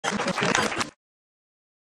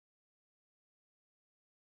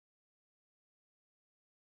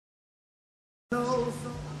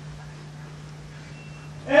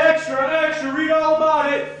Extra, extra, read all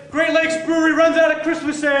about it. Great Lakes Brewery runs out of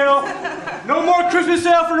Christmas sale. No more Christmas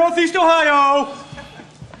sale for Northeast Ohio.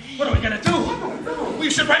 What are we gonna do? We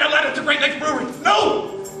should write a letter to Great Lakes Brewery.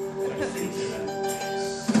 No!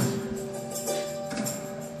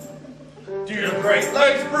 Dear Great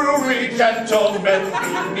Lakes Brewery gentlemen,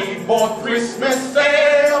 we need more Christmas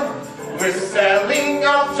sale. We're selling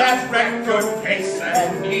out at record pace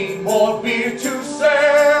and need more beer to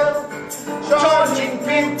sell. Charging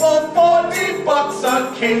people $40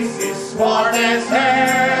 a case is smart as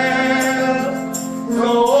hell.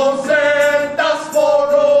 So send us more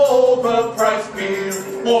overpriced beer,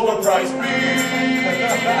 overpriced beer.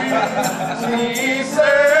 Please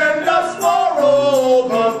send us more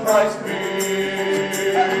overpriced beer.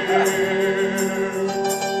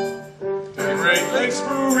 The Great Lakes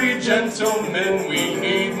Brewery gentlemen, we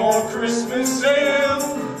need more Christmas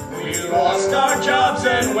sale. We lost our jobs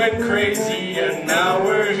and went crazy, and now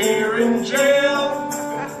we're here in jail.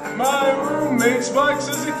 My roommate Spike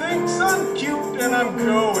says he thinks I'm cute, and I'm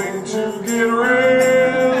going to get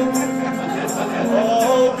railed.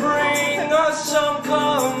 Oh, bring us some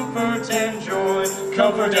comfort and joy,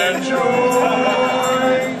 comfort and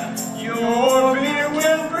joy. Your beer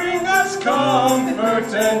will bring us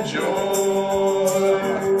comfort and joy.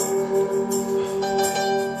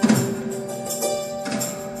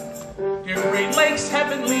 Great Lakes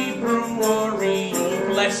Heavenly Brewery,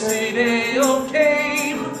 blessed ale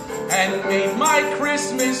came and made my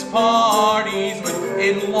Christmas parties with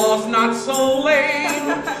in-laws not so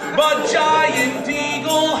lame. But Giant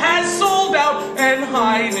Eagle has sold out and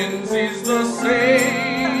Heinen's is the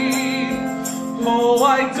same. Oh,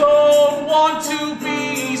 I don't want to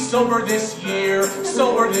be sober this year,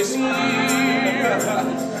 sober this year.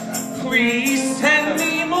 Please send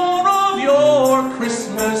me more of your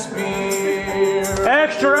Christmas beer.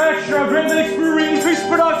 Extra, extra, Great Lakes Brewery increased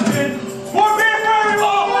production. More beer!